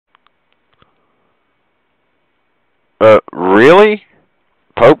Really?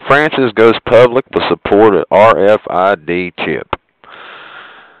 Pope Francis goes public with support of RFID chip.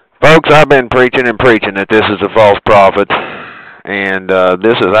 Folks, I've been preaching and preaching that this is a false prophet, and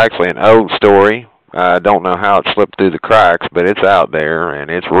this is actually an old story. I don't know how it slipped through the cracks, but it's out there,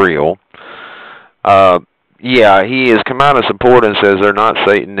 and it's real. Yeah, he has come out of support and says they're not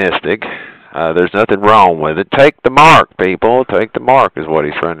Satanistic. There's nothing wrong with it. Take the mark, people. Take the mark is what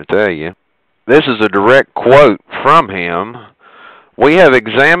he's trying to tell you. This is a direct quote from him. We have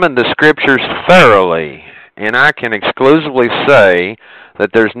examined the scriptures thoroughly, and I can exclusively say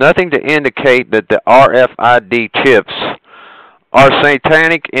that there's nothing to indicate that the RFID chips are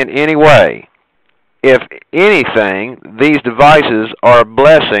satanic in any way. If anything, these devices are a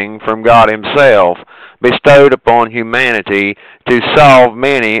blessing from God Himself, bestowed upon humanity to solve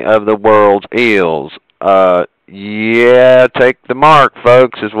many of the world's ills. Yeah, take the mark,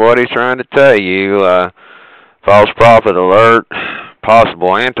 folks, is what he's trying to tell you. False prophet alert,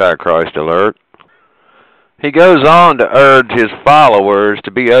 possible Antichrist alert. He goes on to urge his followers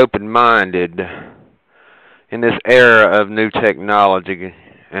to be open-minded in this era of new technology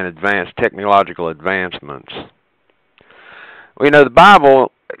and advanced technological advancements. Well, you know, the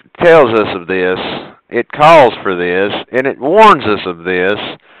Bible tells us of this, it calls for this, and it warns us of this,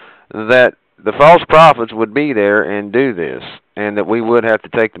 that the false prophets would be there and do this, and that we would have to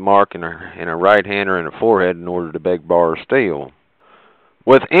take the mark in a right hand or in a forehead in order to beg, borrow, or steal.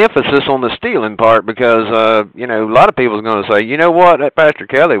 With emphasis on the stealing part, because, you know, a lot of people are going to say, you know what, that Pastor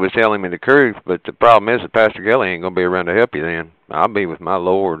Kelly was telling me the truth, but the problem is that Pastor Kelly ain't going to be around to help you then. I'll be with my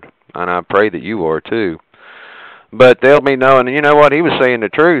Lord, and I pray that you are too. But they'll be knowing, you know what, he was saying the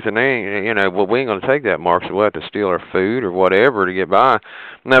truth, and they, you know, well, we ain't going to take that mark, so we'll have to steal our food or whatever to get by.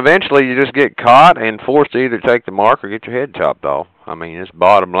 And eventually you just get caught and forced to either take the mark or get your head chopped off. I mean, it's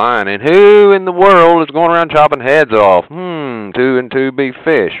bottom line. And who in the world is going around chopping heads off? 2 and 2 be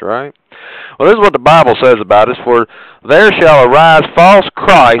fish, right? Well, this is what the Bible says about us. For there shall arise false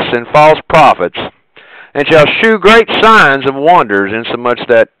Christs and false prophets, and shall shew great signs and wonders, insomuch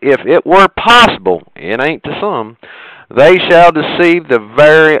that if it were possible, it ain't to some, they shall deceive the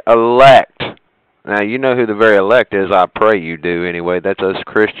very elect. Now, you know who the very elect is. I pray you do anyway. That's us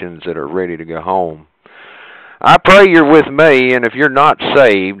Christians that are ready to go home. I pray you're with me, and if you're not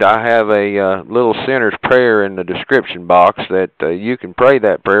saved, I have a little sinner's prayer in the description box that you can pray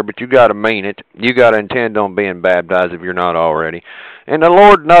that prayer, but you got to mean it. You got to intend on being baptized if you're not already. And the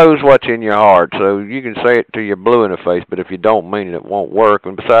Lord knows what's in your heart, so you can say it till you're blue in the face, but if you don't mean it, it won't work.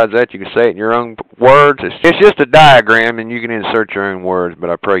 And besides that, you can say it in your own words. It's just a diagram, and you can insert your own words,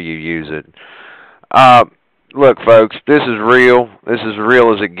 but I pray you use it. Look, folks, this is real. This is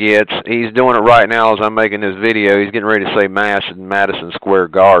real as it gets. He's doing it right now as I'm making this video. He's getting ready to say Mass in Madison Square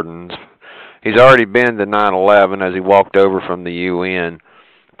Gardens. He's already been to 9/11 as he walked over from the UN.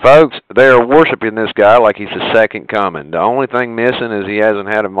 Folks, they are worshiping this guy like he's the second coming. The only thing missing is he hasn't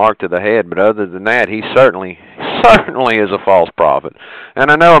had a mark to the head, but other than that, he certainly is a false prophet.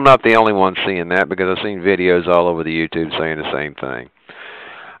 And I know I'm not the only one seeing that, because I've seen videos all over the YouTube saying the same thing.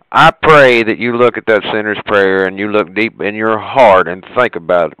 I pray that you look at that sinner's prayer and you look deep in your heart and think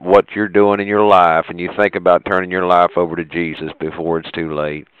about what you're doing in your life, and you think about turning your life over to Jesus before it's too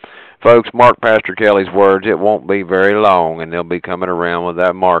late. Folks, mark Pastor Kelly's words. It won't be very long, and they'll be coming around with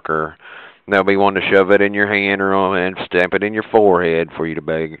that marker. They'll be wanting to shove it in your hand and stamp it in your forehead for you to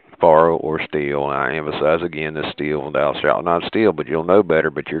beg, borrow, or steal. And I emphasize again the steal. Thou shalt not steal, but you'll know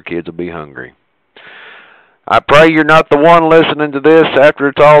better, but your kids will be hungry. I pray you're not the one listening to this after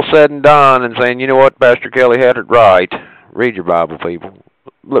it's all said and done and saying, you know what, Pastor Kelly had it right. Read your Bible, people.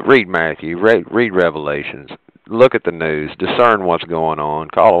 Look, read Matthew. Read Revelations. Look at the news. Discern what's going on.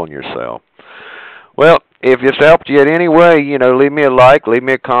 Call on yourself. Well, if it's helped you in any way, you know, leave me a like, leave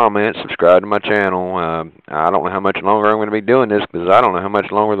me a comment, subscribe to my channel. I don't know how much longer I'm going to be doing this, because I don't know how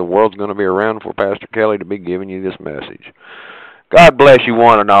much longer the world's going to be around for Pastor Kelly to be giving you this message. God bless you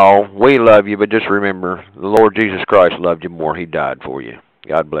one and all. We love you, but just remember, the Lord Jesus Christ loved you more. He died for you.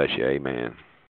 God bless you. Amen.